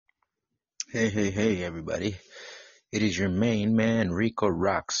Hey, everybody. It is your main man, Rico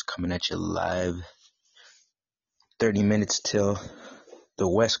Rocks, coming at you live. 30 minutes till the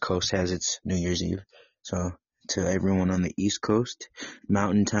West Coast has its New Year's Eve. So, to everyone on the East Coast,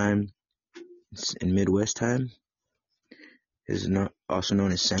 Mountain Time and Midwest Time is not also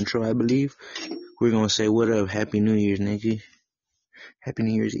known as Central, I believe. We're going to say, what up? Happy New Year's, Nikki. Happy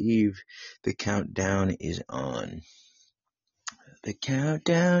New Year's Eve. The countdown is on. The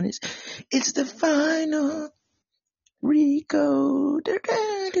countdown is, it's the final Rico.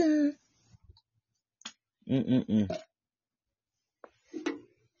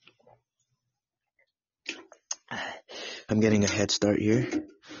 I'm getting a head start here.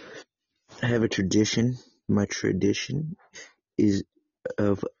 I have a tradition. My tradition is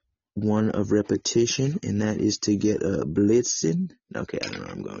one of repetition, and that is to get a blitzing. Okay, I don't know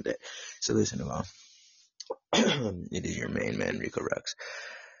where I'm going with that. So listen, all. It is your main man, Rico Rocks.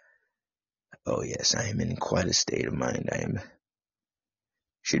 Oh yes, I am in quite a state of mind.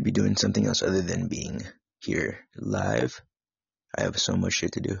 Should be doing something else other than being here live. I have so much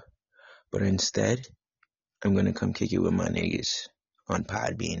shit to do. But instead, I'm gonna come kick it with my niggas on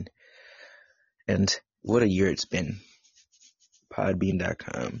Podbean. And what a year it's been.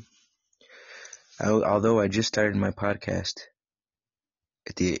 Podbean.com. Although I just started my podcast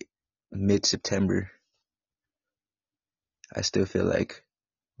at the mid-September, I still feel like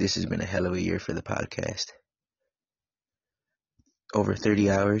this has been a hell of a year for the podcast. Over 30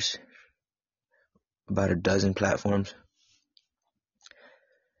 hours, about a dozen platforms,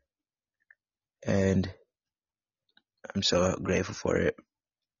 and I'm so grateful for it,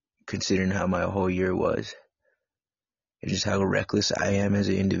 considering how my whole year was, and just how reckless I am as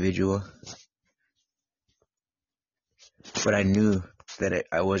an individual. But I knew that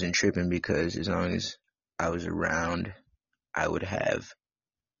I wasn't tripping, because as long as I was around, I'm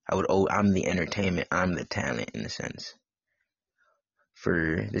the entertainment, I'm the talent in a sense.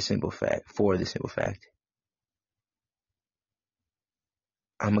 For the simple fact,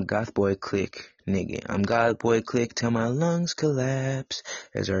 I'm a goth boy click nigga. I'm goth boy click till my lungs collapse.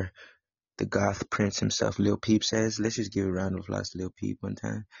 As the goth prince himself, Lil Peep, says. Let's just give a round of applause to Lil Peep one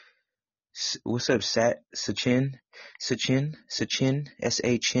time. What's up, Sachin, S-A-Chin,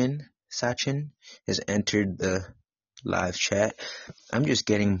 Sachin has entered the live chat. I'm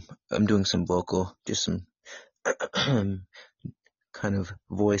doing some vocal, just some kind of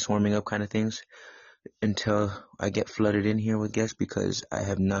voice warming up kind of things until I get flooded in here with guests, because I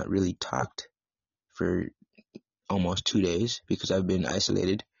have not really talked for almost 2 days because I've been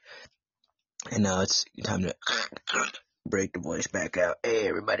isolated, and now it's time to break the voice back out. Hey,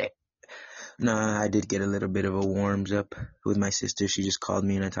 everybody. Nah, I did get a little bit of a warms up with my sister. She just called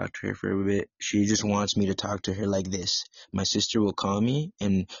me and I talked to her for a bit. She just wants me to talk to her like this. My sister will call me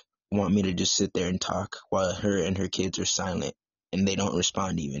and want me to just sit there and talk while her and her kids are silent and they don't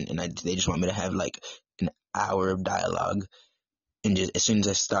respond even. And they just want me to have like an hour of dialogue. And just as soon as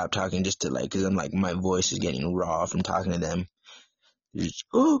I stop talking, just to because I'm like, my voice is getting raw from talking to them. Just,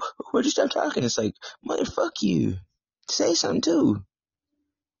 why'd you stop talking? It's like, motherfuck you. Say something too.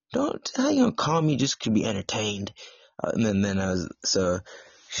 How you gonna call me just to be entertained? And then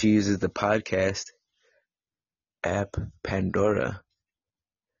she uses the podcast app Pandora,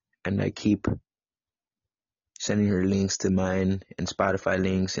 and I keep sending her links to mine and Spotify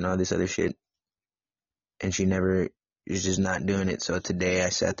links and all this other shit, and she never is just not doing it. So today I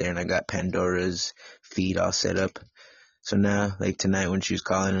sat there and I got Pandora's feed all set up. So now, tonight when she was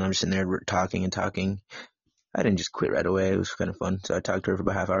calling and I'm just sitting there talking, I didn't just quit right away. It was kind of fun. So I talked to her for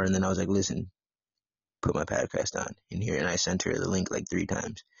about half hour, and then I was like, listen, put my podcast on in here. And I sent her the link 3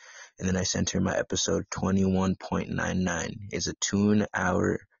 times. And then I sent her my episode 21.99. It's a 2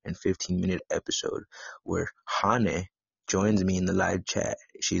 hour and 15-minute episode where Hane joins me in the live chat.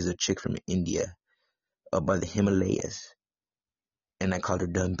 She's a chick from India, up by the Himalayas. And I called her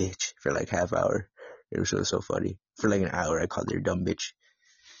dumb bitch for half hour. It was so funny. For an hour, I called her dumb bitch.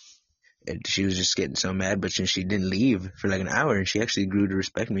 And she was just getting so mad, but she didn't leave for an hour, and she actually grew to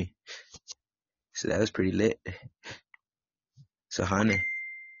respect me. So that was pretty lit. So Hane.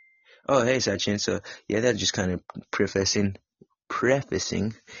 Oh, hey, Sachin. So, yeah, that's just kind of prefacing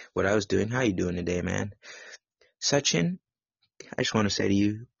what I was doing. How you doing today, man? Sachin, I just want to say to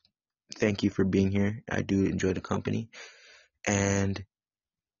you, thank you for being here. I do enjoy the company. And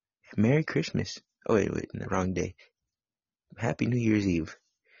Merry Christmas. Oh, wait, the wrong day. Happy New Year's Eve.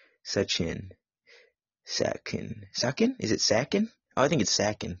 Sachin. Sakin. Sakin? Is it Sakin? Oh, I think it's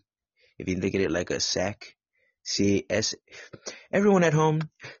Sakin. If you look at it like a sack. C-S. Everyone at home,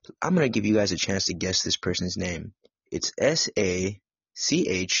 I'm going to give you guys a chance to guess this person's name. It's S-A-C-H-I-N.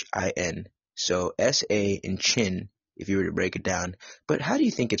 So S-A and chin, if you were to break it down. But how do you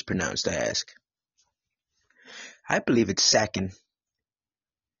think it's pronounced, I ask? I believe it's Sakin.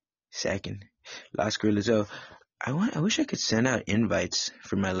 Las Gorillas. I wish I could send out invites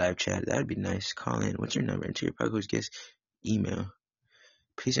for my live chat. That would be nice. Call in. What's your number? Enter your co-host guest email.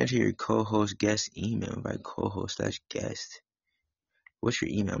 Please enter your co-host guest email by co-host/guest. What's your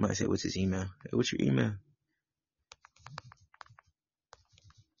email? I might say, what's his email? What's your email?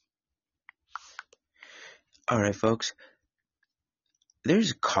 Alright, folks.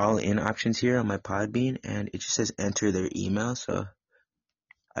 There's call-in options here on my Podbean, and it just says enter their email, so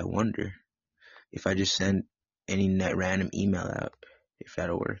I wonder if I just send any random email out, if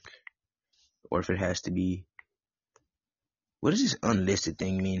that'll work. Or if it has to be... What does this unlisted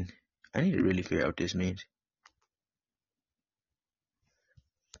thing mean? I need to really figure out what this means.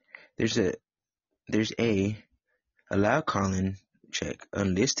 There's a allow call-in check,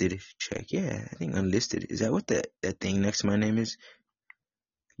 unlisted check. Yeah, I think unlisted. Is that what that thing next to my name is?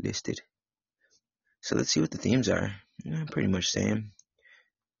 Listed. So let's see what the themes are. Pretty much same.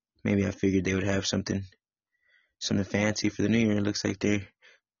 Maybe I figured they would have something fancy for the new year. It looks like they're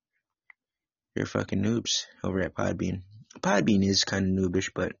fucking noobs over at Podbean. Podbean is kind of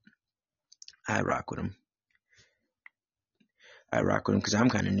noobish, but I rock with them. Because I'm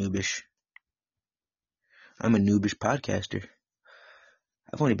kind of noobish. I'm a noobish podcaster.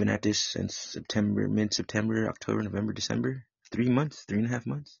 I've only been at this since mid-September, October, November, December. 3.5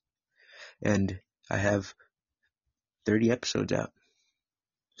 months. And I have 30 episodes out.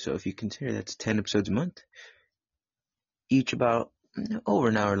 So if you consider that's 10 episodes a month, each about over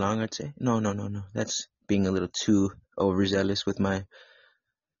an hour long, I'd say. No. That's being a little too overzealous with my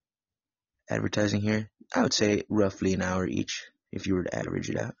advertising here. I would say roughly an hour each if you were to average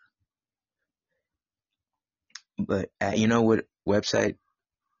it out. But you know what website?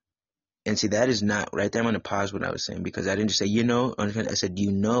 And see, that is not right there. I'm going to pause what I was saying because I didn't just say, I said,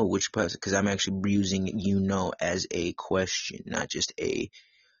 which podcast, because I'm actually using, as a question, not just a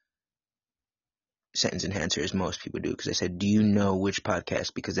sentence enhancer as most people do. Because I said, do you know which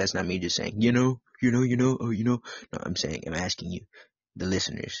podcast? Because that's not me just saying, No, I'm asking you, the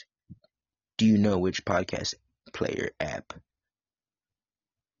listeners, do you know which podcast player app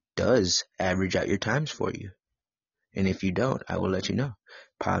does average out your times for you? And if you don't, I will let you know.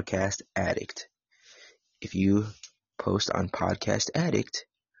 Podcast Addict. If you post on Podcast Addict,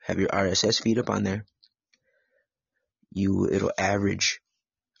 have your RSS feed up on there, it'll average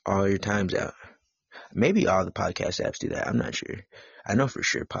all your times out. Maybe all the podcast apps do that. I'm not sure. I know for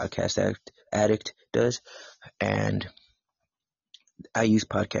sure Podcast Addict does, and I use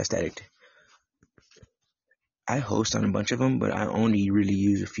Podcast Addict. I host on a bunch of them, but I only really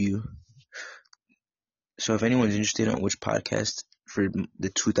use a few. So if anyone's interested on which podcast for the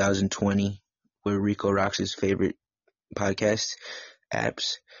 2020 where Rico rocks his favorite podcast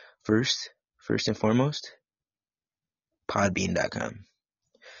apps, first and foremost, Podbean.com.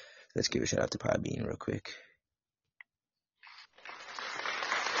 Let's give a shout out to Podbean real quick.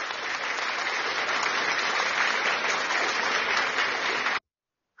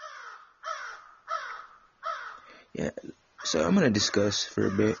 Yeah, so I'm going to discuss for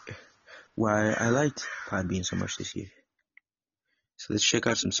a bit why I liked Podbean so much this year. So let's check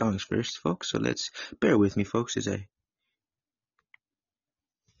out some songs first, folks. So let's bear with me, folks, as I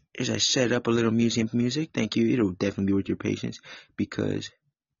set up a little music. Thank you. It'll definitely be worth your patience because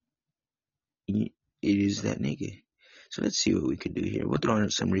it is that nigga. So let's see what we could do here. We'll throw in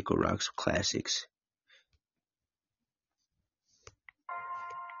some Rico Rocks classics.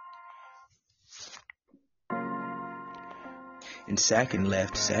 And Sakin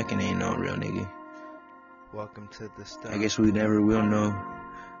left. Sakin ain't no real nigga. Welcome to the stuff. I guess we never will know.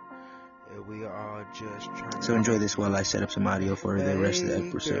 Yeah, we are all just trying. So enjoy this while I set up some audio for the rest of the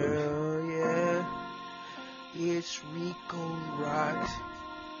episode. Girl, yeah. It's Rico Rocks,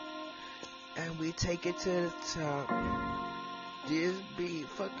 and we take it to the top. This beat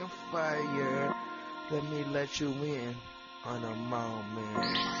fucking fire. Let me let you in on a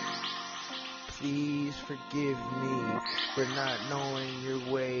moment. Please forgive me for not knowing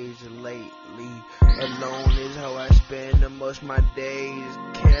your ways lately. Alone is how I spend the most of my days.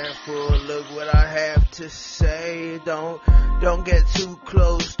 Careful, look what I have to say. Don't get too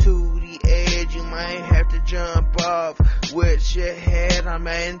close to the edge. You might have to jump off with your head. I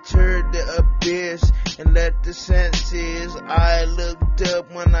might enter the abyss and let the senses. I looked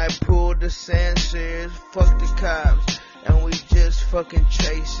up when I pulled the sensors. Fuck the cops. And we just fucking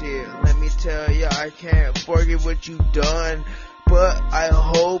chase it. Let me tell ya, I can't forget what you done, but I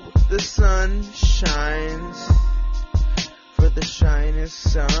hope the sun shines for the shining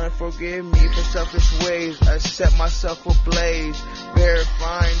sun. Forgive me for selfish ways, I set myself ablaze.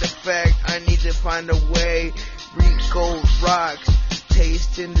 Verifying the fact, I need to find a way. Rico rocks,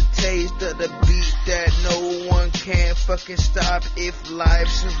 tasting the taste of the beat that no one can fucking stop. If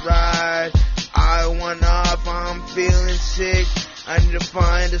life's a ride, I want off, I'm feeling sick, I need to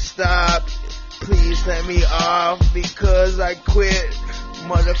find a stop. Please let me off because I quit.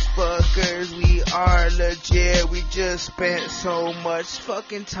 Motherfuckers, we are legit. We just spent so much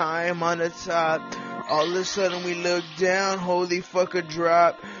fucking time on the top. All of a sudden we look down, holy fuck a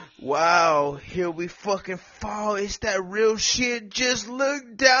drop. Wow, here we fucking fall. It's that real shit. Just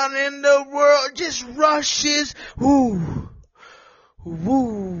look down and the world just rushes. Woo,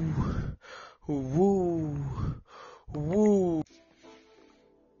 woo, woo, woo.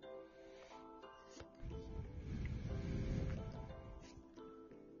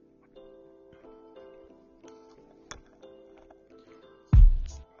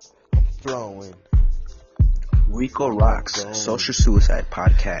 Flowing. Rico Rocks Social Suicide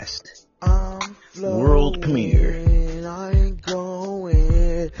Podcast. I'm flowing, World premiere. I ain't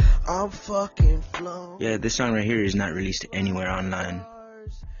going. I'm fucking flowing. Yeah, this song right here is not released anywhere online.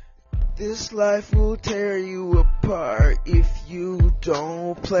 This life will tear you apart if you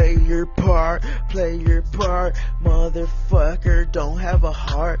don't play your part. Play your part, motherfucker. Don't have a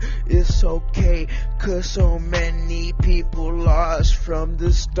heart. It's okay, cause so many people lost from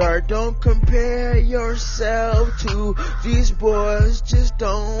the start. Don't compare yourself to these boys. Just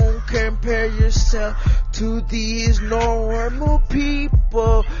don't compare yourself to these normal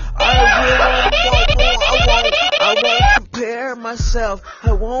people. I won't compare myself.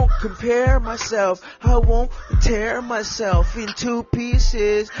 I won't compare myself. I won't tear myself into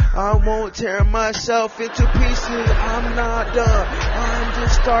pieces. I won't tear myself into pieces. I'm not done. I'm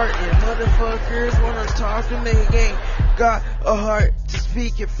just starting. Motherfuckers wanna talk and they ain't got a heart to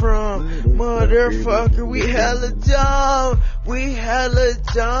speak it from. Motherfucker, we hella dumb. We hella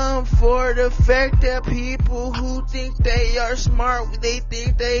dumb for the fact that people who think they are smart, they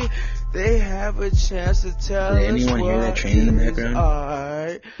think they have a chance to tell us anyone hear that train in the background?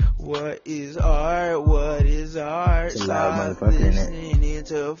 Art. What is art? What is art? It's a loud Stop motherfucker, isn't it? listening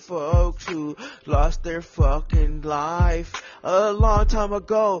to folks who lost their fucking life a long time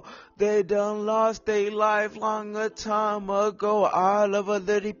ago. They done lost their life long a time ago. I love a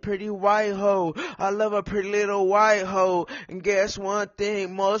little pretty white hoe. I love a pretty little white hoe. And guess one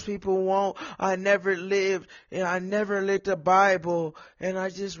thing most people won't. I never lived and I never lit the Bible. And I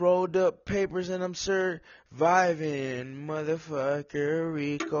just rolled up papers and I'm surviving. Motherfucker,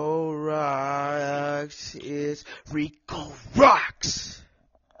 Rico Rocks. It's Rico Rocks.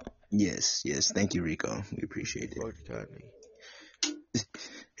 Yes, thank you, Rico. We appreciate it. Fuck got me.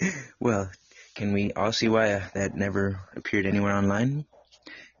 Well, can we all see why that never appeared anywhere online?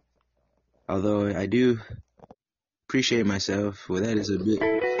 Although I do appreciate myself, well, that is a bit,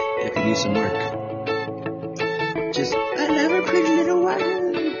 I could use some work. Just, I love a pretty little white.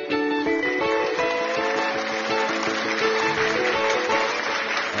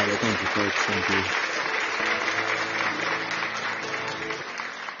 Alright, thank you, folks. Thank you.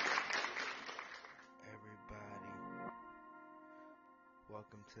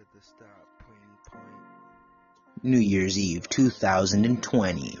 Welcome to the Stop Pointing Point. New Year's Eve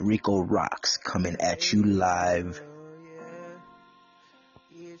 2020. Rico Rocks coming at you live.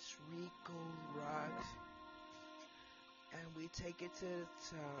 Yeah, it's Rico Rocks, and we take it to the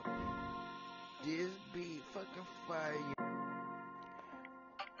top. This beat fucking fire.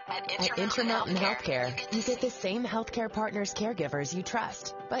 At Intermountain Healthcare, you get the same healthcare partners, caregivers you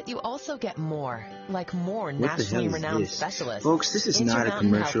trust, but you also get more, like more nationally renowned specialists. Folks, this is not a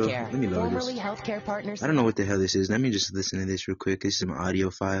commercial. Let me load this. Healthcare partners. I don't know what the hell this is. Let me just listen to this real quick. This is an audio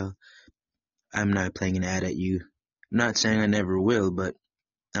file. I'm not playing an ad at you. I'm not saying I never will, but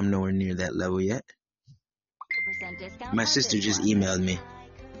I'm nowhere near that level yet. My sister just emailed me.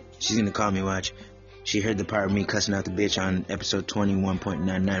 She's gonna call me, watch. She heard the part of me cussing out the bitch on episode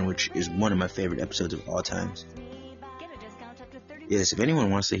 21.99, which is one of my favorite episodes of all times. Yes, if anyone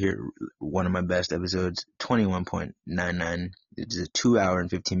wants to hear one of my best episodes, 21.99, it's a 2 hour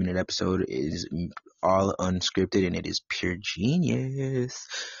and 15 minute episode. It is all unscripted and it is pure genius.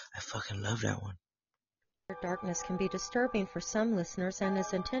 I fucking love that one. Darkness can be disturbing for some listeners and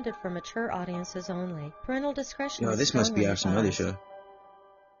is intended for mature audiences only. Parental discretion is this must be strongly off some other advised. show.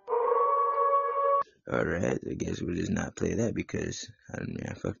 Alright, I guess we'll just not play that because,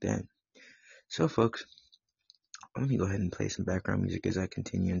 fuck that. So, folks, let me go ahead and play some background music as I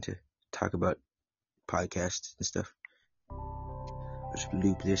continue to talk about podcasts and stuff. I'll just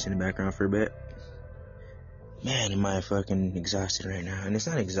loop this in the background for a bit. Man, am I fucking exhausted right now. And it's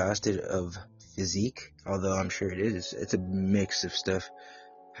not exhausted of physique, although I'm sure it is. It's a mix of stuff.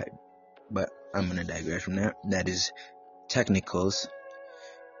 But I'm gonna digress from that. That is technicals.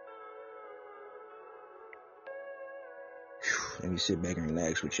 Let me sit back and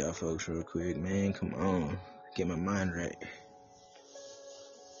relax with y'all folks real quick, man. Come on. Get my mind right.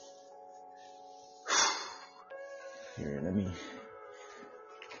 Here,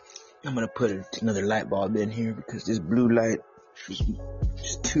 I'm gonna put another light bulb in here because this blue light is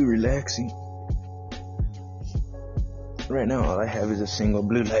just too relaxing. Right now, all I have is a single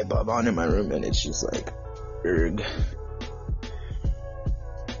blue light bulb on in my room, and it's just like, erg.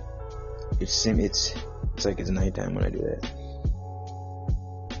 It's like it's nighttime when I do that.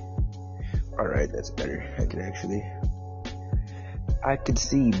 Alright, that's better. I could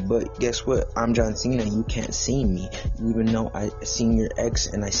see, but guess what? I'm John Cena, you can't see me. Even though I seen your ex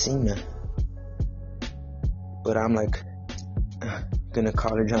and I seen her. But I'm like, gonna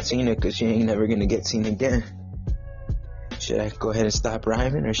call her John Cena because she ain't never gonna get seen again. Should I go ahead and stop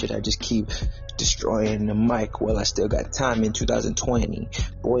rhyming, or should I just keep destroying the mic while I still got time in 2020?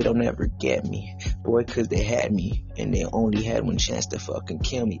 Boy, don't ever get me. Boy, cause they had me, and they only had one chance to fucking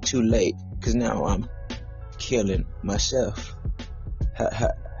kill me. Too late, cause now I'm killing myself.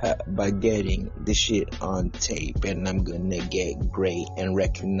 By getting the shit on tape, and I'm gonna get great and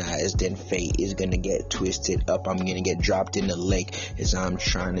recognized, and fate is gonna get twisted up. I'm gonna get dropped in the lake as I'm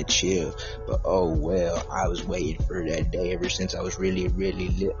trying to chill. But oh well, I was waiting for that day ever since I was really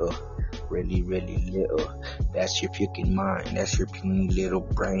little. That's your puking mind, that's your puny little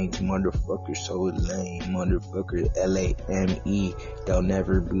brains, motherfucker. So lame, motherfucker. LAME, they'll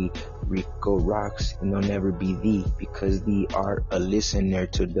never be Rico Rocks, and they'll never be thee, because thee are a listener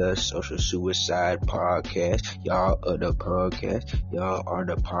to the Social Suicide Podcast. Y'all are the podcast, y'all are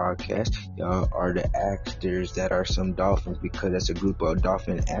the podcast, y'all are the actors that are some dolphins, because that's a group of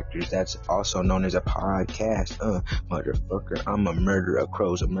dolphin actors that's also known as a podcast. Motherfucker, I'm a murderer of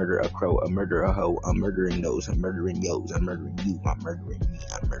crows, a murderer of crow, a murderer of hoe, I'm murdering those, I'm murdering yo's, I'm murdering you, I'm murdering me,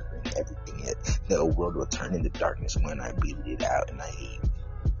 I'm murdering everything. The world will turn into darkness when I beat it out and I leave.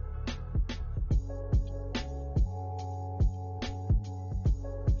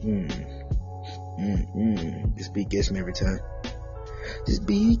 This beat gets me every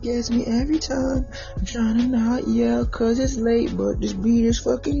time. I'm trying to not yell cause it's late, but this beat is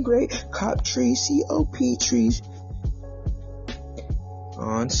fucking great. Cop trees, COP trees.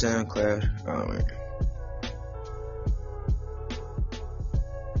 On SoundCloud. Oh man.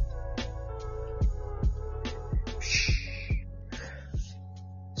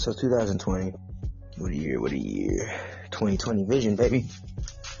 So 2020. What a year. 2020 vision, baby.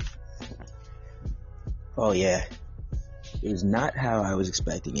 Oh yeah. It was not how I was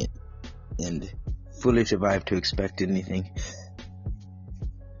expecting it. And foolish of I to expect anything.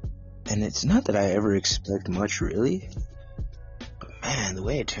 And it's not that I ever expect much, really. But man, the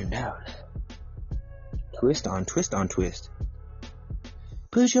way it turned out. Twist on twist on twist.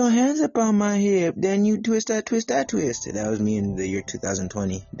 Put your hands up on my hip, then you twist that twist that twist. That was me in the year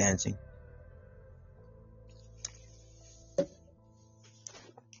 2020 dancing.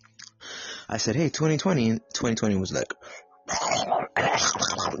 I said, hey, 2020. And 2020 was like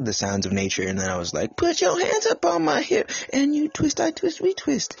the sounds of nature, and then I was like, put your hands up on my hip, and you twist, I twist, we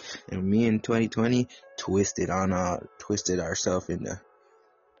twist. And me in 2020 twisted ourselves into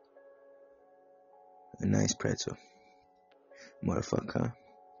a nice pretzel. Motherfucker.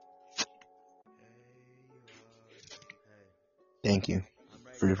 Thank you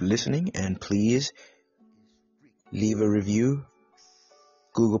for listening, and please leave a review.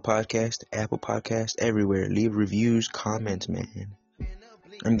 Google Podcast, Apple Podcast, everywhere. Leave reviews, comments, man.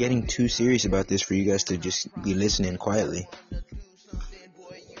 I'm getting too serious about this for you guys to just be listening quietly.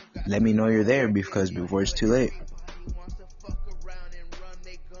 Let me know you're there before it's too late.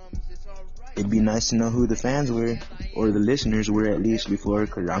 It'd be nice to know who the fans were, or the listeners were at least before,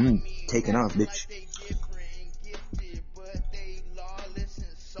 because I'm taking off, bitch.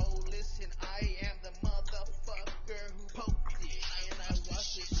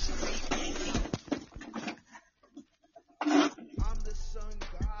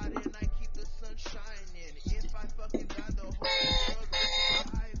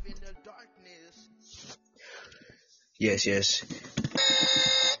 Yes.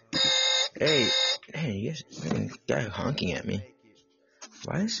 Hey, yes, guy honking at me.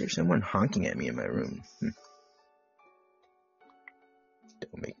 Why is there someone honking at me in my room? Don't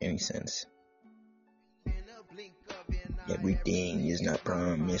make any sense. Everything is not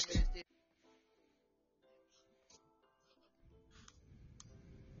promised.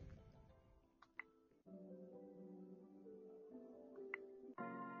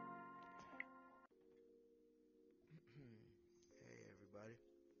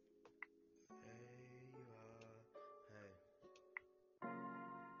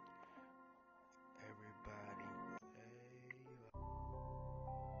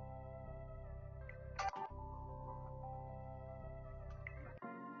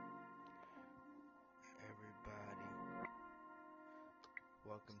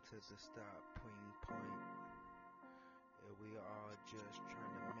 welcome to the stopping point. Yeah, we all just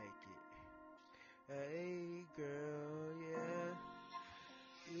trying to make it. Hey girl, yeah,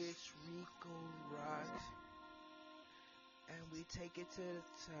 it's Rico Rocks, and we take it to the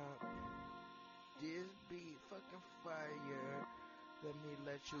top. This beat fucking fire. Let me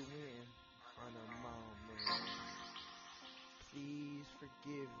let you in on a moment. Please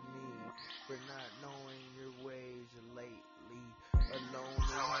forgive me for not knowing your ways lately. Alone in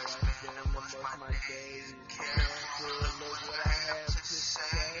how I spend the most of my days. Careful, look what I have to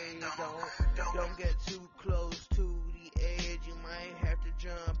say. Don't get too close to the edge. You might have to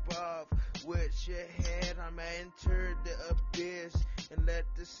jump off with your head. I might enter the abyss and let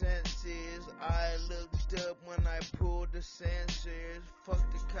the senses. I looked up when I pulled the sensors.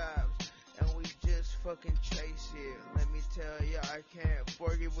 Fuck the cops. And we just fucking chase it. Let me tell ya, I can't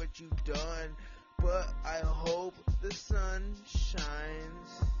forget what you done, but I hope the sun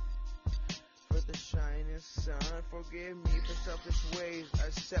shines. For the shining sun, forgive me for selfish ways. I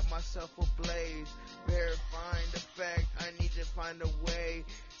set myself ablaze, verifying the fact I need to find a way.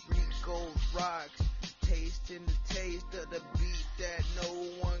 Rico Rocks, tasting the taste of the beat that no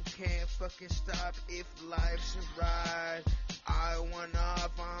one can fucking stop if life's a ride. I went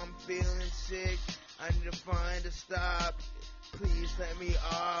off, I'm feeling sick, I need to find a stop. Please let me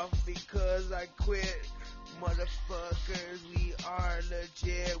off because I quit. Motherfuckers, we are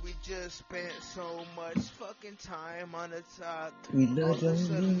legit. We just spent so much fucking time on the top. All of a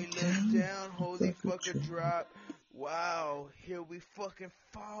sudden we look down, holy fucker drop. Wow, here we fucking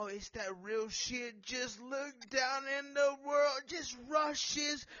fall. It's that real shit. Just look down and the world just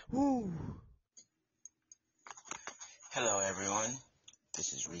rushes. Woo. Hello everyone,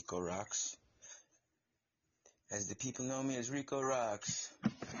 this is Rico Rocks. As the people know me as Rico Rocks.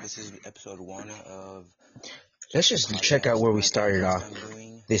 This is episode 1 of... Let's just check out where we started off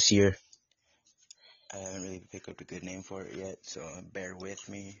this year. I haven't really picked up a good name for it yet, so bear with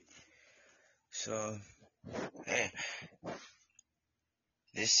me. So, hey,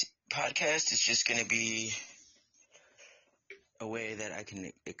 this podcast is just going to be a way that I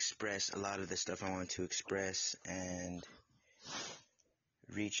can express a lot of the stuff I want to express and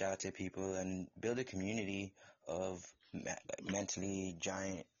reach out to people and build a community of mentally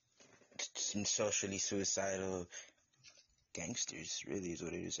giant, socially suicidal gangsters, really is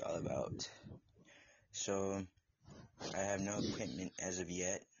what it is all about. So, I have no equipment as of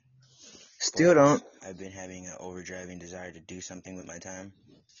yet. Still don't. I've been having an overdriving desire to do something with my time.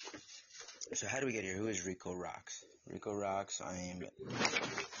 So how do we get here? Who is Rico Rocks? Rico Rocks, I am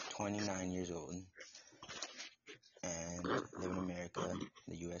 29 years old and live in America,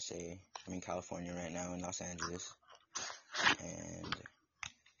 the USA. I'm in California right now, in Los Angeles. And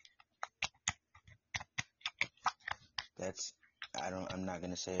that's, I'm not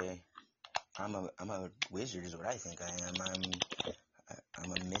gonna say, I'm a wizard is what I think I am.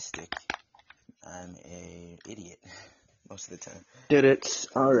 I'm a mystic. I'm a idiot most of the time. Did it?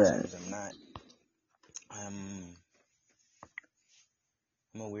 Alright. Sometimes I'm not.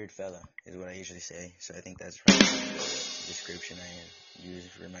 I'm a weird fella, is what I usually say. So I think that's probably the description I use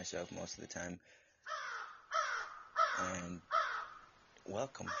for myself most of the time. And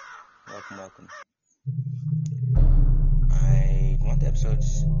welcome. I want the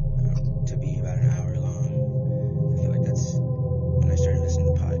episodes to be about an hour long. I feel like that's when I started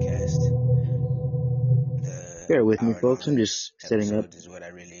listening to podcasts. Bear with me, folks. I'm just setting up. Is what I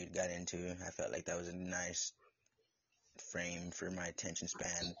really got into. I felt like that was a nice frame for my attention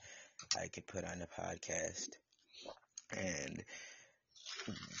span. I could put on a podcast, and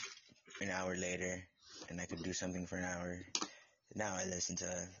an hour later, and I could do something for an hour. Now I listen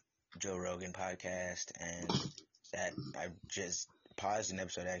to Joe Rogan podcast, and that I just paused an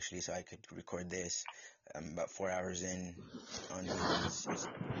episode actually so I could record this. I'm about 4 hours in on this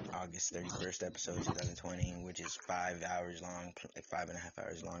August 31st episode 2020, which is 5 hours long, like 5.5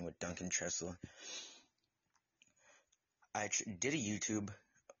 hours long, with Duncan Trussell. I did a YouTube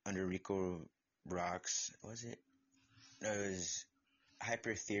under Rico Rocks. Was it? No, it was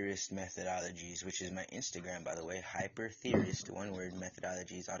Hypertheorist Methodologies, which is my Instagram, by the way. Hypertheorist, one word,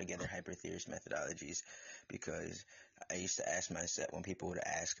 methodologies, altogether Hypertheorist Methodologies, because I used to ask myself, when people would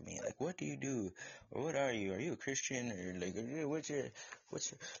ask me, like, what do you do? Or what are you? Are you a Christian? Or like, what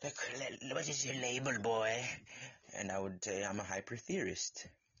is your label, boy? And I would say, I'm a hypertheorist,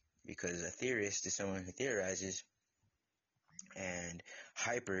 because a theorist is someone who theorizes, and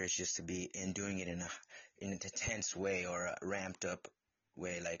hyper is just to be in doing it in an intense way or a ramped up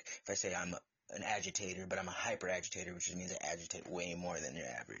way. Like if I say I'm an agitator, but I'm a hyper agitator, which means I agitate way more than your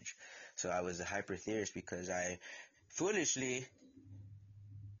average. So I was a hyper theorist because I foolishly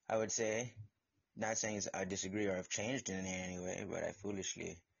I would say. Not saying I disagree or I've changed in any way, but I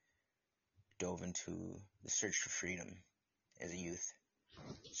foolishly dove into the search for freedom as a youth.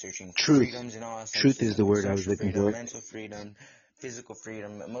 Searching for freedoms in all senses. Truth is the word I was looking for. Mental freedom, physical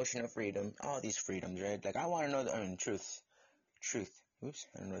freedom, emotional freedom, all these freedoms, right? Like, I want to know the truth. Oops,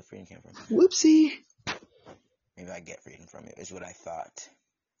 I don't know where freedom came from. Whoopsie. Maybe I get freedom from it, is what I thought.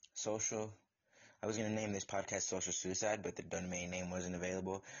 I was going to name this podcast Social Suicide, but the domain name wasn't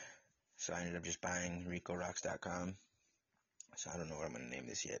available. So I ended up just buying RicoRocks.com. So I don't know what I'm going to name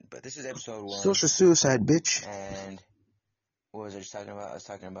this yet. But this is episode 1. Social suicide, bitch. And what was I just talking about? I was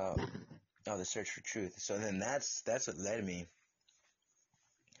talking about, the search for truth. So then that's what led me.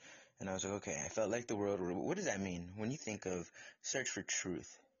 And I was like, okay, I felt like the world, what does that mean? When you think of search for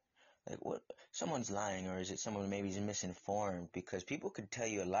truth, like what, someone's lying, or is it someone maybe is misinformed? Because people could tell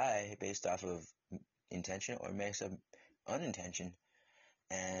you a lie based off of intention or based on unintention.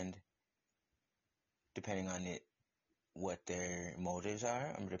 And depending on what their motives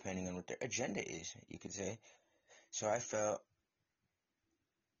are, depending on what their agenda is, you could say. So I felt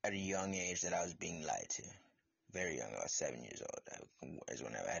at a young age that I was being lied to. Very young, I was 7 years old. Is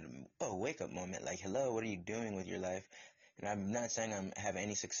when I had a wake-up moment, like, hello, what are you doing with your life? And I'm not saying I have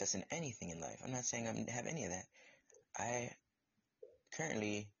any success in anything in life. I'm not saying I have any of that. I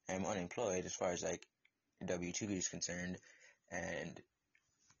currently am unemployed as far as, like, W-2 is concerned, and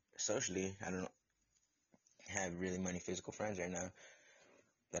socially, I don't have really many physical friends right now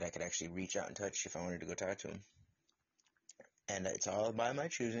that I could actually reach out and touch if I wanted to go talk to them. And it's all by my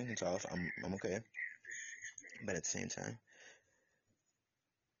choosing. It's all, I'm okay. But at the same time,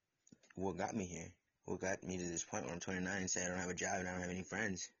 what got me here? What got me to this point where I'm 29 and say I don't have a job and I don't have any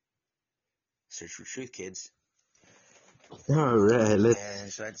friends? Search for truth, kids. All right,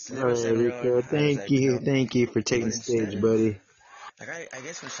 Rico. Thank you for taking the stage, buddy. Like I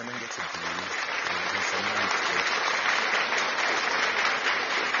guess when someone gets abused,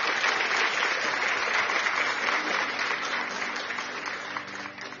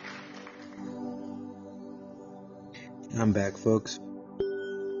 I'm back, folks.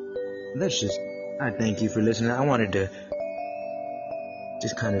 I thank you for listening. I wanted to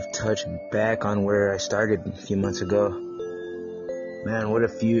just kind of touch back on where I started a few months ago. Man,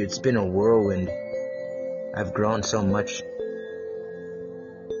 it's been a whirlwind. I've grown so much.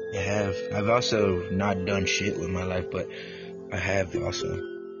 I have. I've also not done shit with my life, but I have also.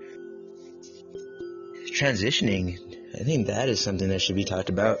 Transitioning, I think that is something that should be talked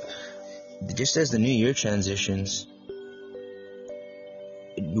about. Just as the new year transitions,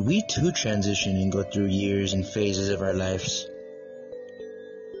 we too transition and go through years and phases of our lives.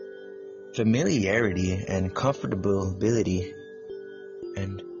 Familiarity and comfortability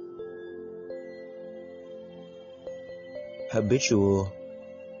and habitual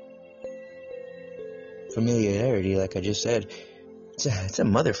familiarity, like I just said, it's a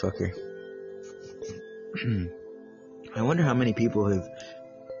motherfucker. I wonder how many people have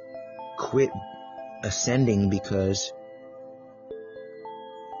quit ascending because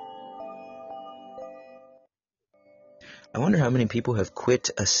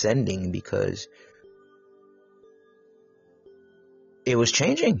it was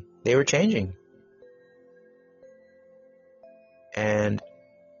changing. They were changing. And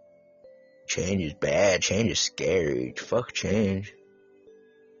change is bad. Change is scary. Fuck change.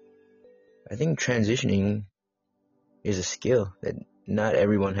 I think transitioning is a skill that not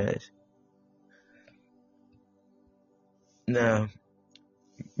everyone has. Now,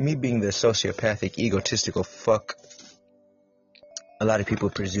 me being the sociopathic, egotistical fuck a lot of people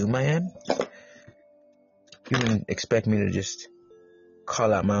presume I am, you wouldn't expect me to just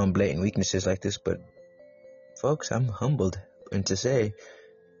call out my own blatant weaknesses like this, but folks, I'm humbled and to say,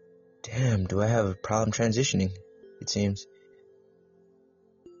 damn, do I have a problem transitioning, it seems.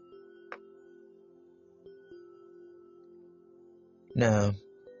 Now,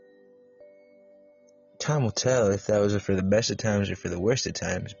 time will tell if that was for the best of times or for the worst of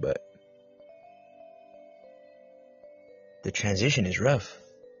times, but the transition is rough.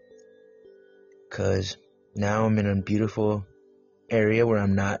 'Cause now I'm in a beautiful area where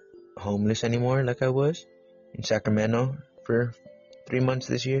I'm not homeless anymore like I was in Sacramento for 3 months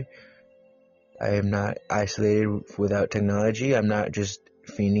this year. I am not isolated without technology. I'm not just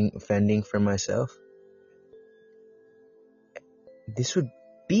fending for myself. This would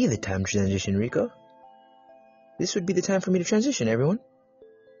be the time to transition, Rico. This would be the time for me to transition, everyone.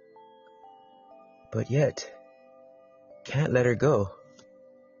 But yet, can't let her go.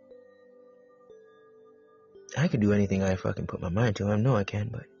 I could do anything I fucking put my mind to. I know I can,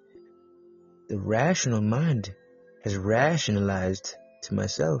 but the rational mind has rationalized to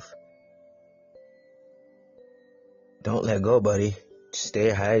myself. Don't let go, buddy. Stay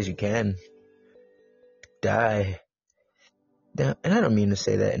high as you can. Die. Now, and I don't mean to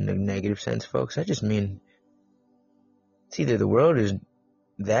say that in a negative sense, folks. I just mean it's either the world is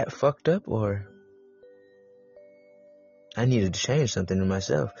that fucked up or I needed to change something in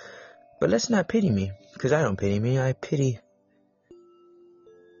myself. But let's not pity me, because I don't pity me. I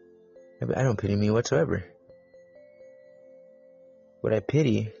don't pity me whatsoever. What I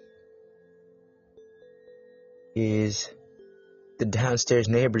pity is the downstairs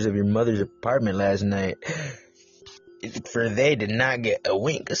neighbors of your mother's apartment last night. For they did not get a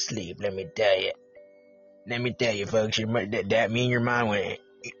wink of sleep, let me tell you. Let me tell you, folks, that me and your mom went.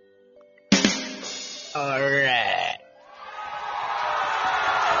 Alright.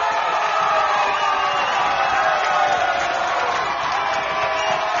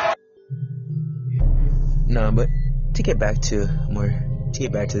 No, but to get back to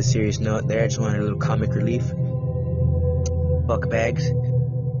the serious note there, I just wanted a little comic relief. Fuck bags.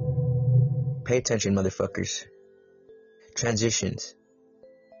 Pay attention, motherfuckers. Transitions.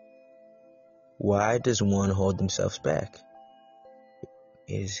 Why does one hold themselves back?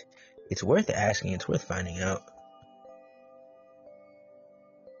 It's worth asking, it's worth finding out.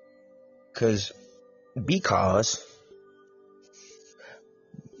 Because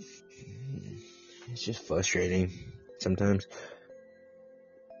it's just frustrating sometimes.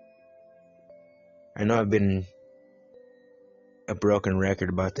 I know I've been a broken record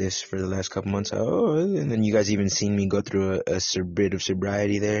about this for the last couple months. Oh, and then you guys even seen me go through a bit of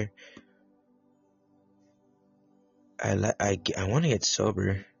sobriety there. I want to get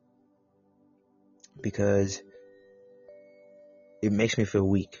sober because it makes me feel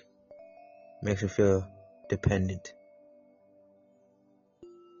weak. It makes me feel dependent.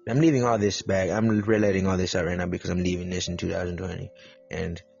 I'm leaving all this back. I'm relating all this out right now because I'm leaving this in 2020.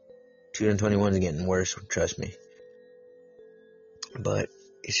 And 2021 is getting worse, trust me. But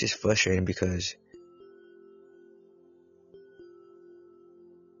it's just frustrating because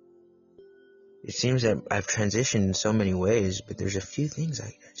it seems that I've transitioned in so many ways, but there's a few things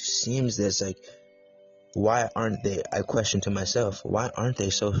it just seems that's like, why aren't they, I question to myself, why aren't they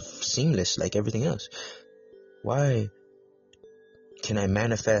so seamless like everything else? Why can I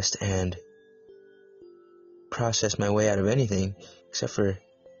manifest and process my way out of anything except for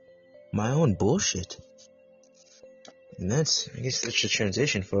my own bullshit? And I guess that's the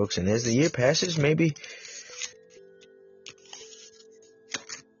transition, folks. And as the year passes, maybe,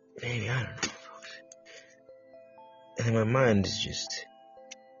 I don't know, folks. And then my mind just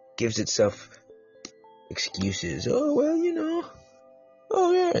gives itself excuses. Oh, well,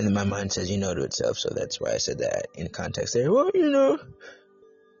 oh, yeah. And then my mind says, to itself. So that's why I said that in context there. Well,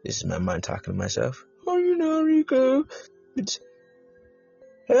 this is my mind talking to myself. Oh, Rico, it's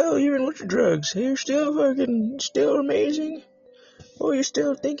hell, even with your drugs, you're still amazing. Oh, you're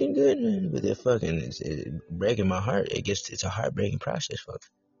still thinking good. But it's breaking my heart. It's a heartbreaking process, folks.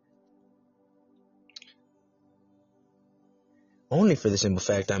 Only for the simple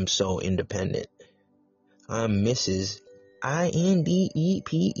fact I'm so independent. I'm Mrs. Independent.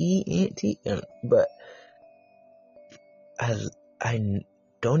 But I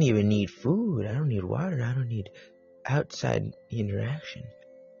don't even need food. I don't need water. I don't need outside interaction.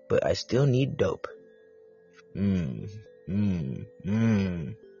 But I still need dope. And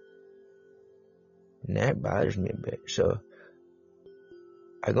that bothers me a bit. So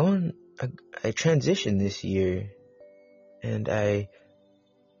I transitioned this year, and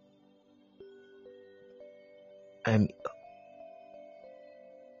I'm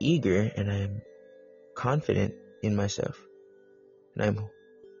eager and I'm confident in myself, and I'm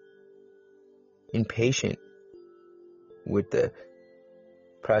impatient with the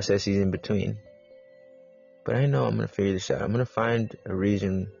processes in between. But I know I'm going to figure this out. I'm going to find a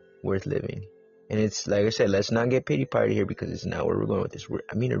reason worth living. And it's, like I said, let's not get pity party here because it's not where we're going with this.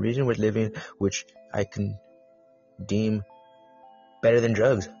 A reason worth living, which I can deem better than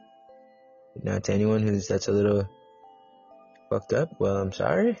drugs. Now, to anyone that's a little fucked up, well, I'm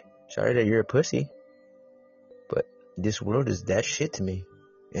sorry. Sorry that you're a pussy. But this world is that shit to me.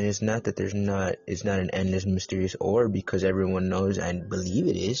 And it's not that it's not an endless mysterious orb because everyone knows I believe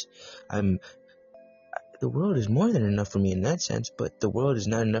it is. The world is more than enough for me in that sense, but the world is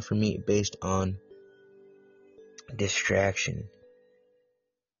not enough for me based on distraction,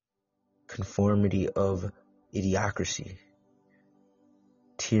 conformity of idiocracy,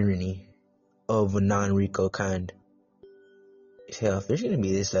 tyranny of a non-Rico kind. Hell, if there's going to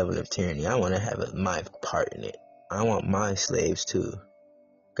be this level of tyranny, I want to have my part in it. I want my slaves too.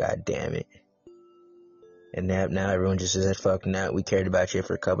 God damn it. And now everyone just says, fuck, now we cared about you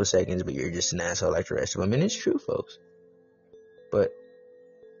for a couple seconds, but you're just an asshole like the rest of them. And it's true, folks. But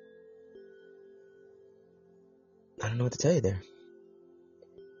I don't know what to tell you there.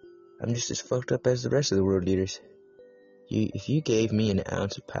 I'm just as fucked up as the rest of the world leaders. If you gave me an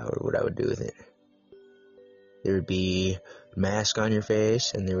ounce of power, what I would do with it? There would be a mask on your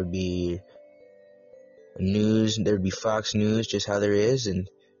face, and there would be there would be Fox News, just how there is, and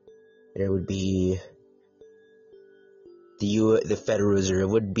there would be the Federal Reserve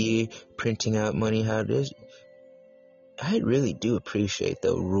would be printing out money how it is. I really do appreciate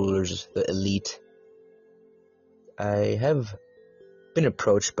the rulers, the elite. I have been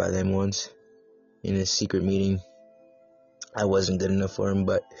approached by them once in a secret meeting. I wasn't good enough for them,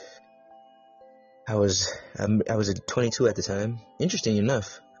 but I was at 22 at the time. Interesting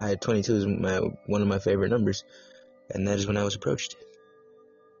enough, I had 22 as one of my favorite numbers, and that is when I was approached.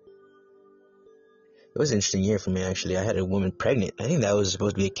 It was an interesting year for me, actually. I had a woman pregnant. I think that was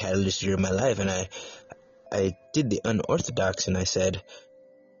supposed to be a catalyst year of my life, and I did the unorthodox, and I said,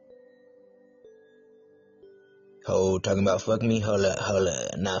 "Oh, talking about fuck me? Hold up.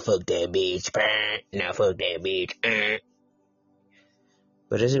 Nah, fuck that bitch. Nah, fuck that bitch.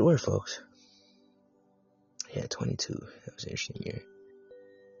 But as it were, folks. Yeah, 22. That was an interesting year.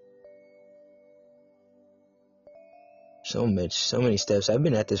 So many steps. I've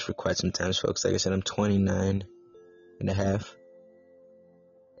been at this for quite some time, folks. Like I said, I'm 29 and a half.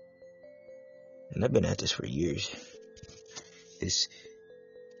 And I've been at this for years. This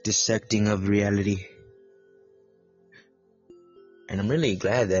dissecting of reality. And I'm really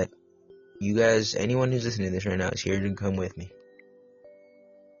glad that you guys, anyone who's listening to this right now, is here to come with me.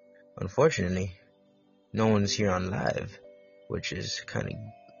 Unfortunately, no one's here on live, which is kind of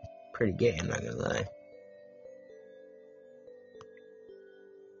pretty gay, I'm not gonna lie.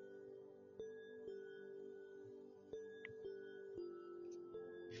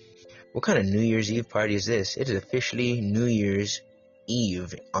 What kind of New Year's Eve party is this? It is officially New Year's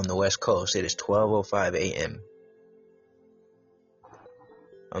Eve on the West Coast. It is 12:05 a.m.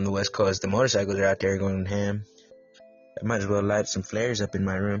 On the West Coast, the motorcycles are out there going ham. I might as well light some flares up in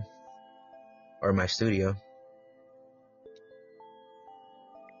my room. Or my studio.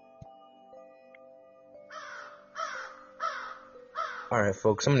 Alright,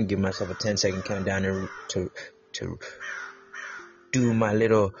 folks, I'm going to give myself a 10-second countdown to do my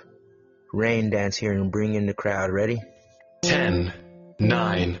little rain dance here and bring in the crowd. Ready? 10,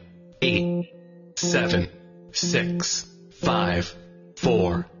 9, 8, 7, 6, 5,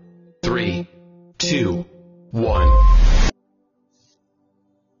 4, 3, 2, 1.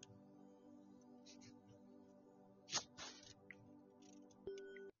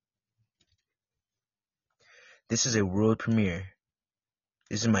 This is a world premiere.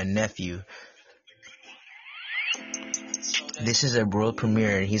 This is my nephew. This is a world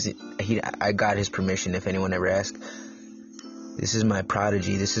premiere, and I got his permission if anyone ever asked. This is my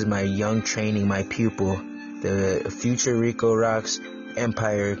prodigy. This is my young training, my pupil, the future Rico Rocks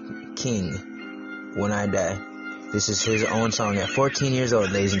Empire King when I die. This is his own song at 14 years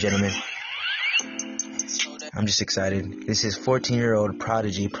old, ladies and gentlemen. I'm just excited. This is 14-year-old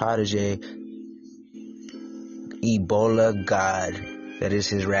protege, Ebola God. That is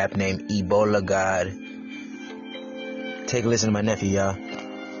his rap name, Ebola God. Take a listen to my nephew, y'all. Told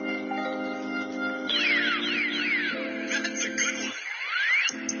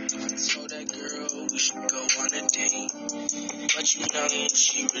that girl we should go on a date, but you know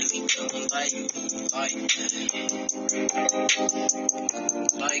she really don't like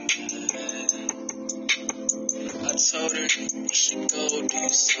I told her we should go do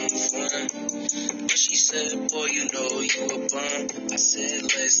something fun, but she said, boy, you know you a bum. I said,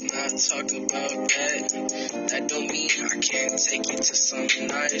 let's not talk about that. That don't mean I can't take you to something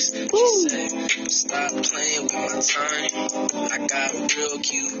nice. She said, stop playing with my time. I got real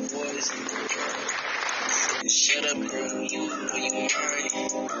cute boys in the world. Shut up, girl, you know you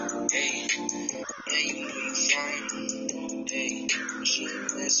mine. Hey, yeah, you know you fine. Hey, she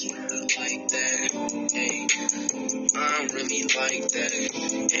mess with me like that. Hey, I'm really like that.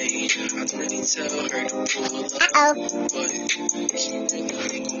 Hey, I'd really tell her to pull up, but she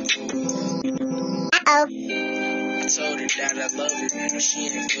really ain't gonna pull. I told her that I love her, and she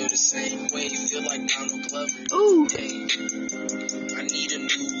ain't feel the same way. Feel like Donald Glover. Ooh. Hey, I need a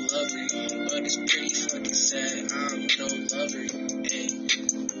new lover, but it's pretty fucking sad. I'm no lover. Hey,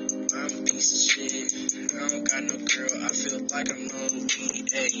 I'm a piece of shit. I don't got no girl. I feel like I'm lonely.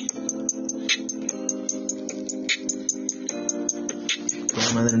 Hey.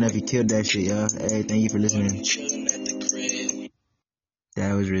 My little nephew killed that shit, y'all. Hey, thank you for listening.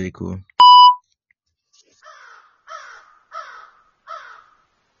 That was really cool.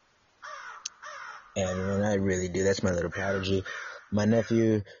 really do. That's my little prodigy. My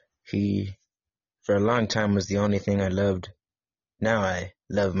nephew, he, for a long time, was the only thing I loved. Now I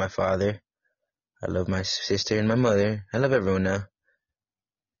love my father. I love my sister and my mother. I love everyone now.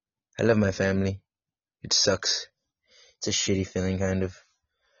 I love my family. It sucks. It's a shitty feeling, kind of.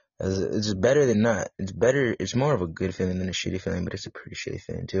 It's better than not. It's better. It's more of a good feeling than a shitty feeling, but it's a pretty shitty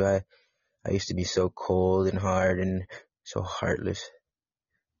feeling too. I used to be so cold and hard and so heartless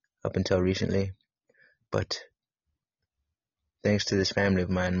up until recently, but thanks to this family of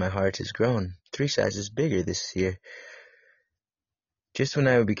mine, my heart has grown 3 sizes bigger this year. Just when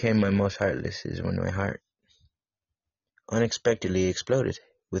I became my most heartless is when my heart unexpectedly exploded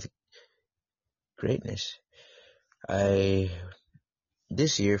with greatness.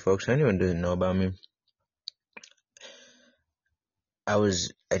 This year, folks, anyone doesn't know about me, I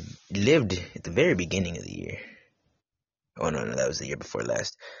lived at the very beginning of the year. Oh, no, that was the year before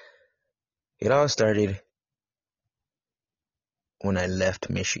last. It all started when I left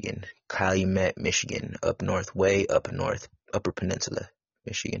Michigan, Calumet, Michigan, up north, way up north, Upper Peninsula,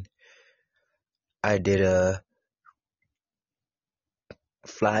 Michigan. I did a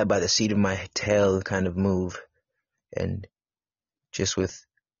fly by the seat of my tail kind of move, and just with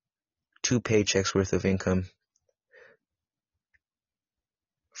 2 paychecks worth of income,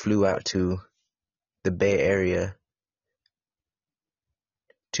 flew out to the Bay Area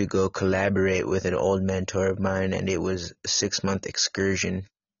to go collaborate with an old mentor of mine, and it was a 6-month excursion,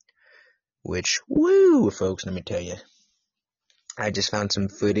 which, woo, folks, let me tell you. I just found some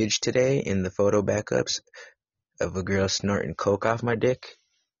footage today in the photo backups of a girl snorting coke off my dick,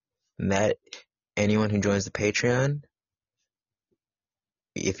 and that, anyone who joins the Patreon,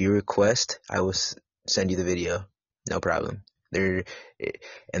 if you request, I will send you the video, no problem.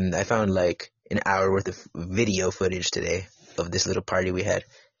 And I found like an hour worth of video footage today of this little party we had.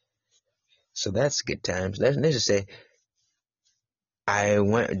 So that's good times. Let's just say I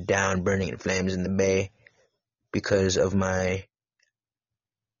went down burning in flames in the Bay because of I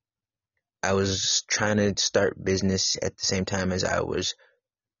was trying to start business at the same time as I was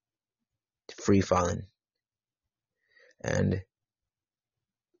free falling. And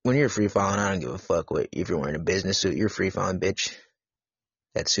when you're free falling, I don't give a fuck if you're wearing a business suit. You're free falling, bitch.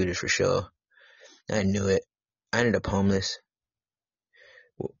 That suit is for sure. I knew it. I ended up homeless.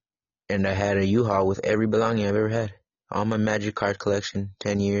 And I had a U-Haul with every belonging I've ever had. All my Magic card collection,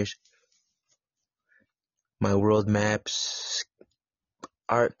 10 years. My world maps,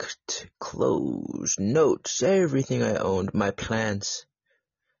 art, clothes, notes, everything I owned. My plants.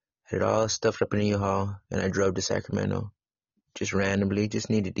 Had it all stuffed up in a U-Haul. And I drove to Sacramento. Just randomly. Just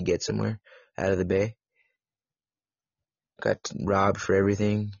needed to get somewhere out of the Bay. Got robbed for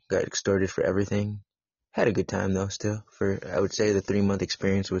everything. Got extorted for everything. Had a good time though still. I would say the 3-month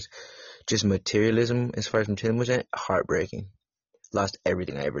experience was just materialism. As far as materialism was heartbreaking. Lost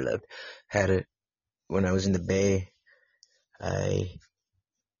everything I ever loved. When I was in the Bay, I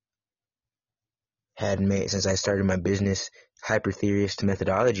had made, since I started my business, Hypertheorist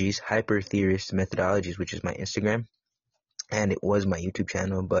Methodologies, which is my Instagram. And it was my YouTube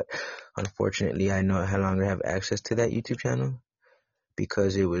channel, but unfortunately I no longer have access to that YouTube channel.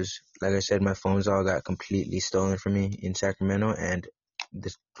 Because it was, like I said, my phones all got completely stolen from me in Sacramento, and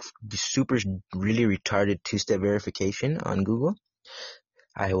the super really retarded 2-step verification on Google.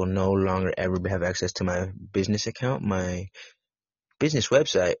 I will no longer ever have access to my business account, my business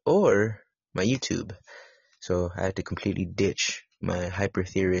website, or my YouTube. So I had to completely ditch my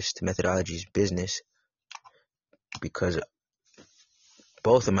Hypertheorist Methodologies business because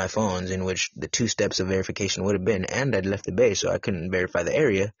both of my phones, in which the 2 steps of verification would have been, and I'd left the Bay, so I couldn't verify the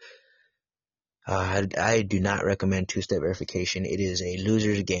area. I do not recommend 2-step verification. It is a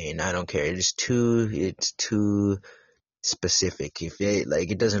loser's game. I don't care. It's too specific.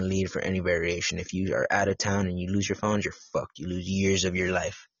 It doesn't lead for any variation. If you are out of town and you lose your phones, you're fucked. You lose years of your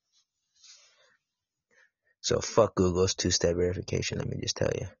life. So fuck Google's 2-step verification, let me just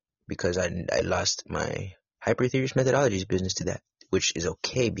tell you. Because I lost my Hypertheorist Methodologies business to that. Which is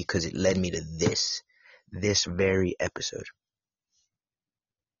okay because it led me to this very episode,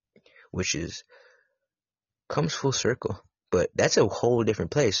 which comes full circle, but that's a whole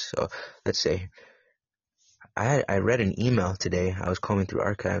different place. So let's say I read an email today. I was combing through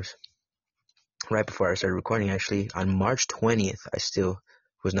archives right before I started recording. Actually, on March 20th, I still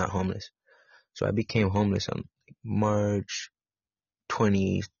was not homeless. So I became homeless on March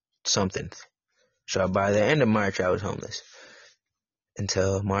 20 something. So by the end of March, I was homeless.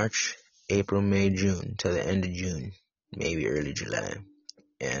 Until March, April, May, June, till the end of June, maybe early July.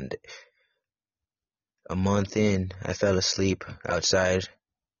 And a month in, I fell asleep outside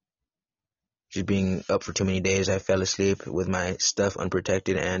just being up for too many days, I fell asleep with my stuff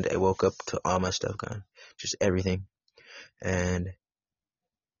unprotected, and I woke up to all my stuff gone. Just everything. And,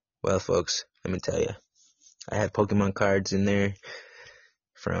 well, folks, let me tell you. I had Pokemon cards in there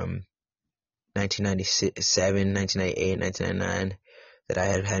from 1997, 1998, 1999 that I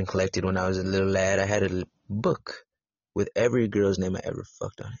had collected when I was a little lad. I had a book with every girl's name I ever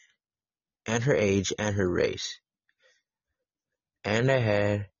fucked on it. And her age and her race. And I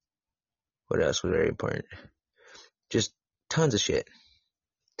had, what else was very important? Just tons of shit.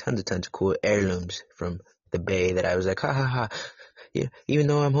 Tons of cool heirlooms from the Bay that I was like, ha ha ha. Yeah, even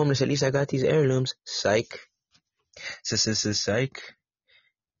though I'm homeless, at least I got these heirlooms. Psych. Psych.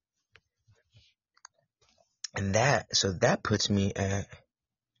 And that puts me at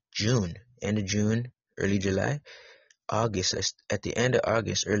June, end of June, early July, August. At the end of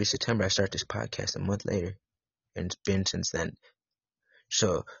August, early September, I start this podcast a month later. And it's been since then.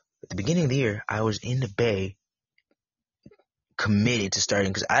 So, at the beginning of the year, I was in the Bay, committed to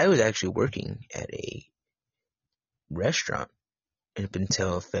starting, because I was actually working at a restaurant up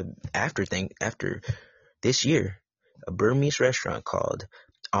until after this year, a Burmese restaurant called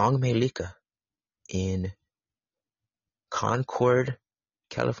Ong Melika in Concord,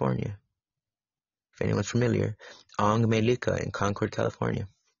 California. If anyone's familiar, Ong Melika in Concord, California.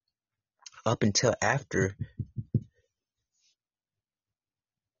 Up until after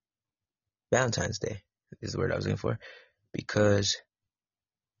Valentine's Day is the word I was looking for, because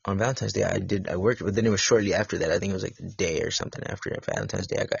on Valentine's Day I worked, but then it was shortly after that. I think it was like the day or something after Valentine's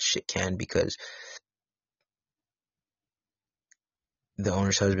Day. I got shit canned because the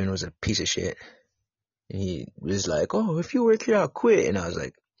owner's husband was a piece of shit. And he was like, "Oh, if you work here, I'll quit." And I was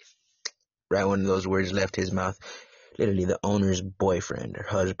like, right when those words left his mouth, literally the owner's boyfriend or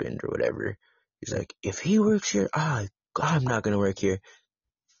husband or whatever, he's like, "If he works here, I'm not gonna work here."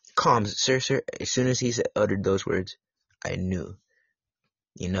 Calm, sir. As soon as he uttered those words, I knew.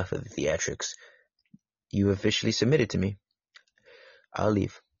 Enough of the theatrics. You officially submitted to me. I'll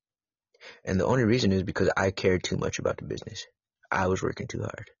leave. And the only reason is because I cared too much about the business. I was working too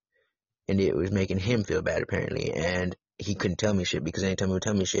hard. And it was making him feel bad, apparently. And he couldn't tell me shit, because anytime he would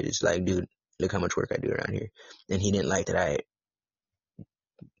tell me shit, it's like, dude, look how much work I do around here. And he didn't like that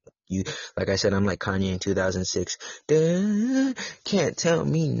like I said, I'm like Kanye in 2006. Can't tell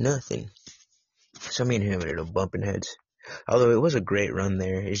me nothing. So me and him ended up bumping heads. Although it was a great run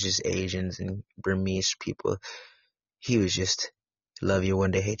there. It's just Asians and Burmese people. He was just love you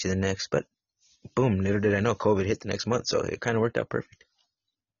one day, hate you the next. But boom, little did I know COVID hit the next month, so it kind of worked out perfect.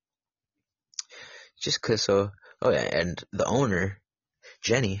 Just cause and the owner,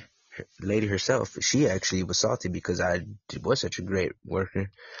 Jenny, the lady herself, she actually was salty because I was such a great worker.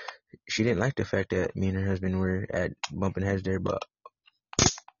 She didn't like the fact that me and her husband were at bumping heads there, but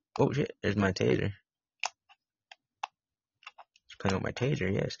oh shit, there's my taser. Playing with my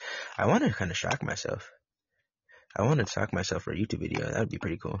taser, yes. I want to kind of shock myself. I want to shock myself for a YouTube video. That would be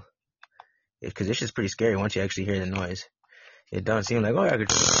pretty cool. Because this shit's pretty scary once you actually hear the noise. It don't seem like, I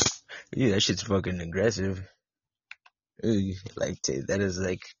could. Yeah, that shit's fucking aggressive. Ooh, like, that is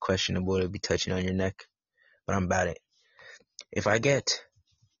like questionable to be touching on your neck. But I'm about it. If I can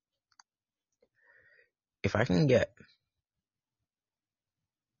get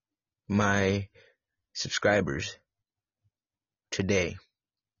my subscribers today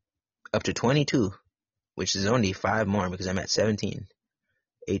up to 22, which is only 5 more because I'm at 17,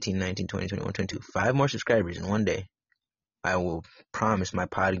 18, 19, 20, 21, 22. 5 more subscribers in one day. I will promise my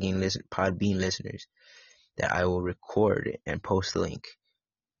Podbean listeners that I will record it and post the link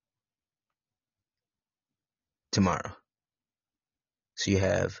tomorrow. So you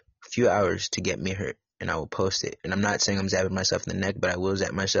have a few hours to get me hurt, and I will post it. And I'm not saying I'm zapping myself in the neck, but I will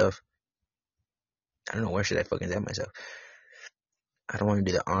zap myself. I don't know, where should I fucking zap myself? I don't want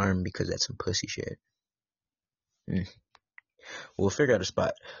to do the arm because that's some pussy shit. We'll figure out a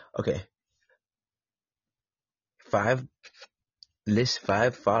spot. Okay. 5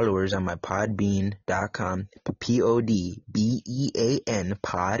 followers on my Podbean.com. Podbean.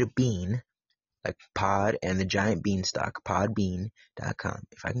 Podbean. Like pod and the giant beanstalk. Podbean.com.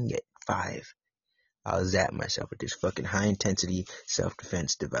 If I can get 5, I'll zap myself with this fucking high intensity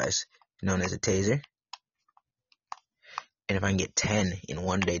self-defense device known as a taser. And if I can get 10 in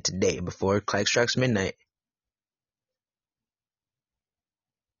one day today before clock strikes midnight,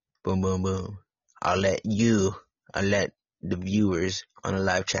 boom, boom, boom. I'll let the viewers on a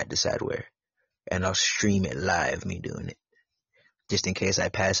live chat decide where. And I'll stream it live, me doing it. Just in case I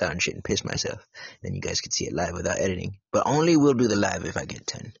pass out and shit and piss myself. Then you guys can see it live without editing. But only will do the live if I get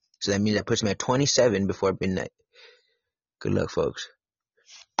 10. So that means that puts me at 27 before midnight. Good luck, folks.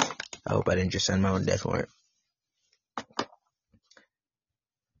 I hope I didn't just sign my own death warrant.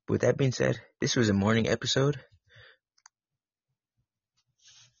 With that being said, this was a morning episode.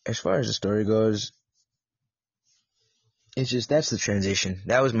 As far as the story goes, it's just, that's the transition.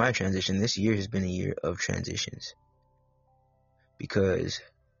 That was my transition. This year has been a year of transitions. Because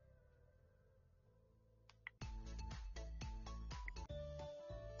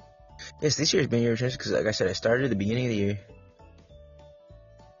yes, this year has been a year of transition because, like I said, I started at the beginning of the year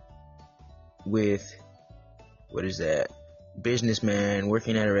with, businessman,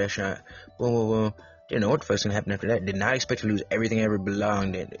 working at a restaurant, boom, boom, boom. Didn't know what the fuck's gonna happen after that. Did not expect to lose everything I ever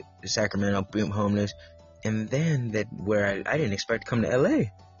belonged in. Sacramento, boom, homeless. And then I didn't expect to come to LA.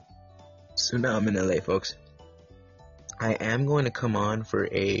 So now I'm in LA, folks. I am going to come on for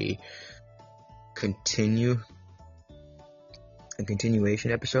a continuation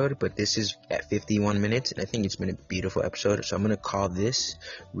episode, but this is at 51 minutes, and I think it's been a beautiful episode. So I'm going to call this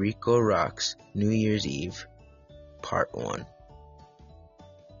Rico Rocks New Year's Eve Part 1.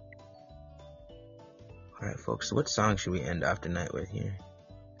 Alright, folks, so what song should we end off tonight with here?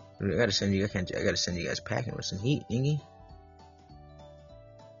 I gotta send you guys packing with some heat, Ingy.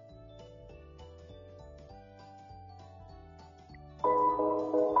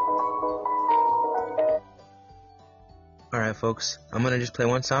 Alright, folks, I'm gonna just play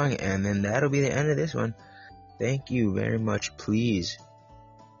one song, and then that'll be the end of this one. Thank you very much. Please,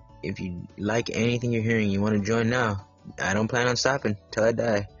 if you like anything you're hearing, you want to join now. I don't plan on stopping till I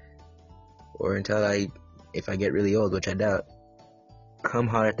die, or if I get really old, which I doubt. Come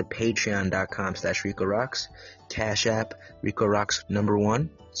holler at the patreon.com/RicoRocks, Cash App RicoRocks number 1.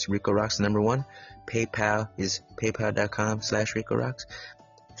 It's RicoRocks number 1. PayPal is paypal.com/RicoRocks.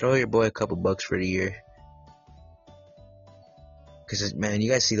 Throw your boy a couple bucks for the year. Cause man, you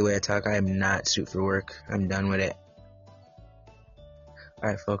guys see the way I talk. I am not suited for work. I'm done with it.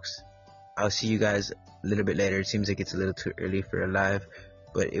 Alright, folks. I'll see you guys a little bit later. It seems like it's a little too early for a live,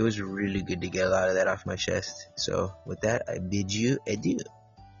 but it was really good to get a lot of that off my chest. So with that, I bid you adieu.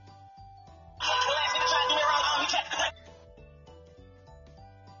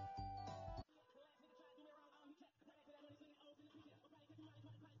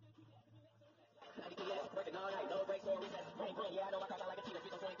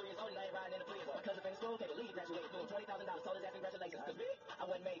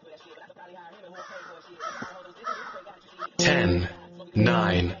 Ten,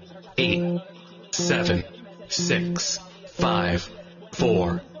 9, 8, 7, 6, 5,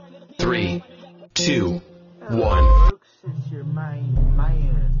 4, 3, 2, 1.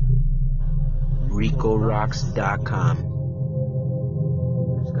 RicoRocks.com.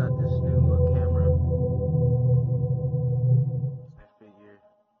 It's got this new camera. I figure.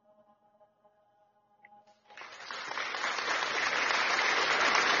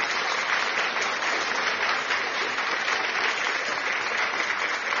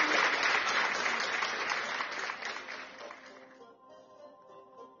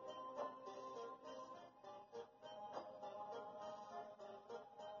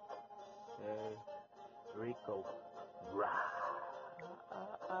 Rico rocks.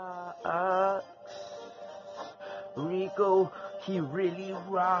 Rico, he really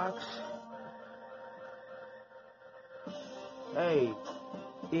rocks. Hey,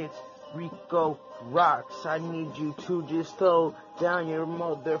 it's Rico Rocks. I need you to just slow down your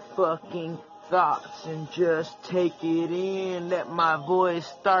motherfucking thoughts and just take it in. Let my voice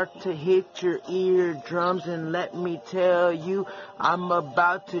start to hit your eardrums, and let me tell you, I'm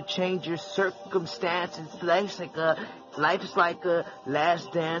about to change your circumstances. Life's like a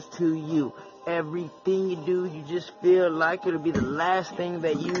last dance to you. Everything you do, you just feel like it'll be the last thing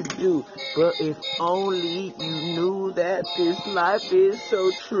that you do. But if only you knew that this life is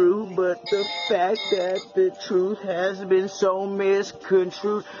so true. But the fact that the truth has been so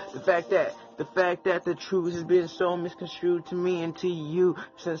misconstrued, the fact that the truth has been so misconstrued to me and to you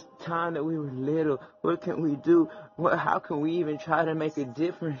since the time that we were little. What can we do? How can we even try to make a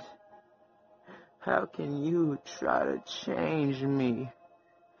difference? How can you try to change me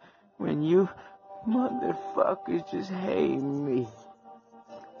when you motherfuckers just hate me?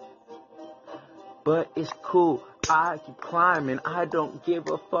 But it's cool. I keep climbing. I don't give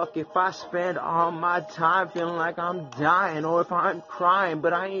a fuck if I spend all my time feeling like I'm dying or if I'm crying,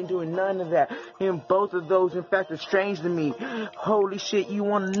 but I ain't doing none of that. And both of those, in fact, are strange to me. Holy shit, you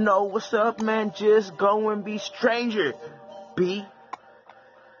want to know what's up, man? Just go and be stranger. Be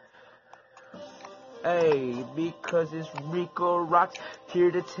Hey, because it's Rico Rocks,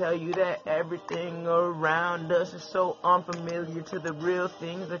 here to tell you that everything around us is so unfamiliar to the real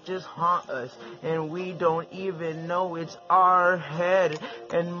things that just haunt us, and we don't even know it's our head.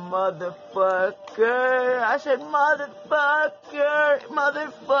 And motherfucker, I said motherfucker,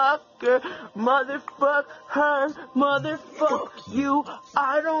 motherfuck her, motherfuck you,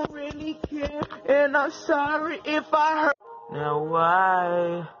 I don't really care, and I'm sorry if I hurt. Now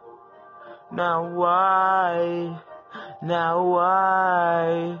why?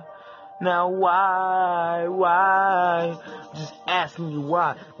 Just ask me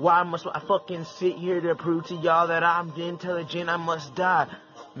why. Why must I fucking sit here to prove to y'all that I'm intelligent? I must die.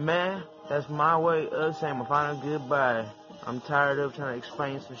 Man, that's my way of saying my final goodbye. I'm tired of trying to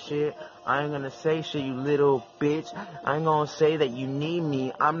explain some shit. I ain't gonna say shit, you little bitch. I ain't gonna say that you need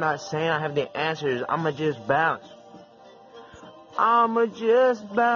me. I'm not saying I have the answers. I'ma just bounce.